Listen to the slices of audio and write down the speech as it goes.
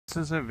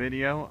This is a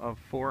video of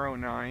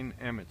 409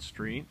 Emmett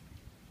Street.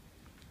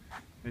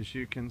 As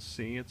you can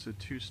see, it's a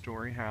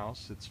two-story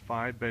house. It's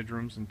 5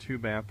 bedrooms and 2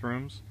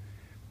 bathrooms.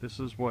 This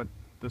is what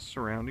the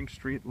surrounding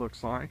street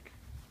looks like.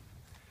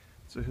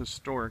 It's a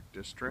historic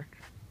district.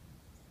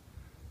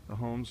 The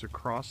homes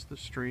across the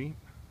street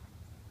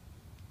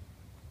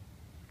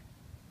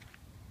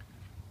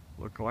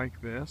look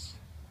like this.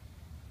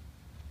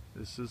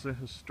 This is a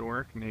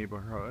historic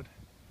neighborhood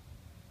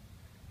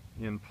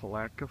in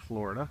Palatka,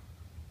 Florida.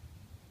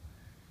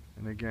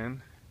 And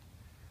again,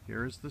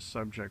 here is the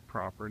subject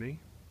property.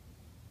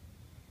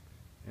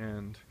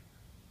 And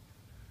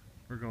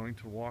we're going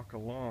to walk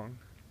along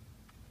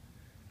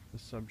the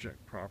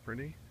subject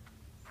property.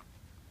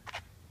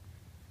 You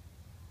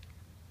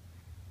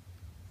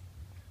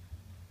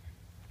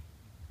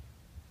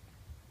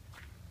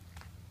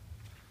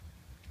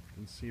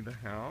can see the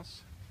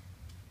house.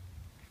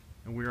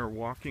 And we are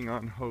walking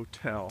on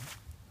Hotel.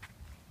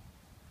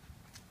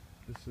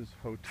 This is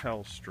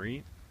Hotel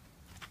Street.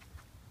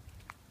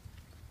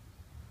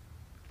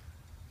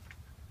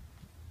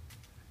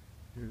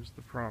 Here's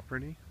the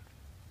property.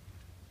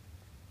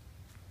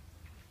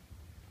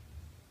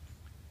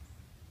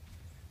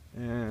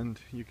 And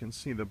you can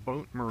see the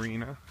boat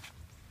marina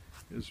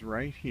is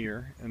right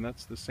here, and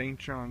that's the St.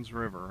 Johns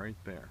River right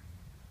there.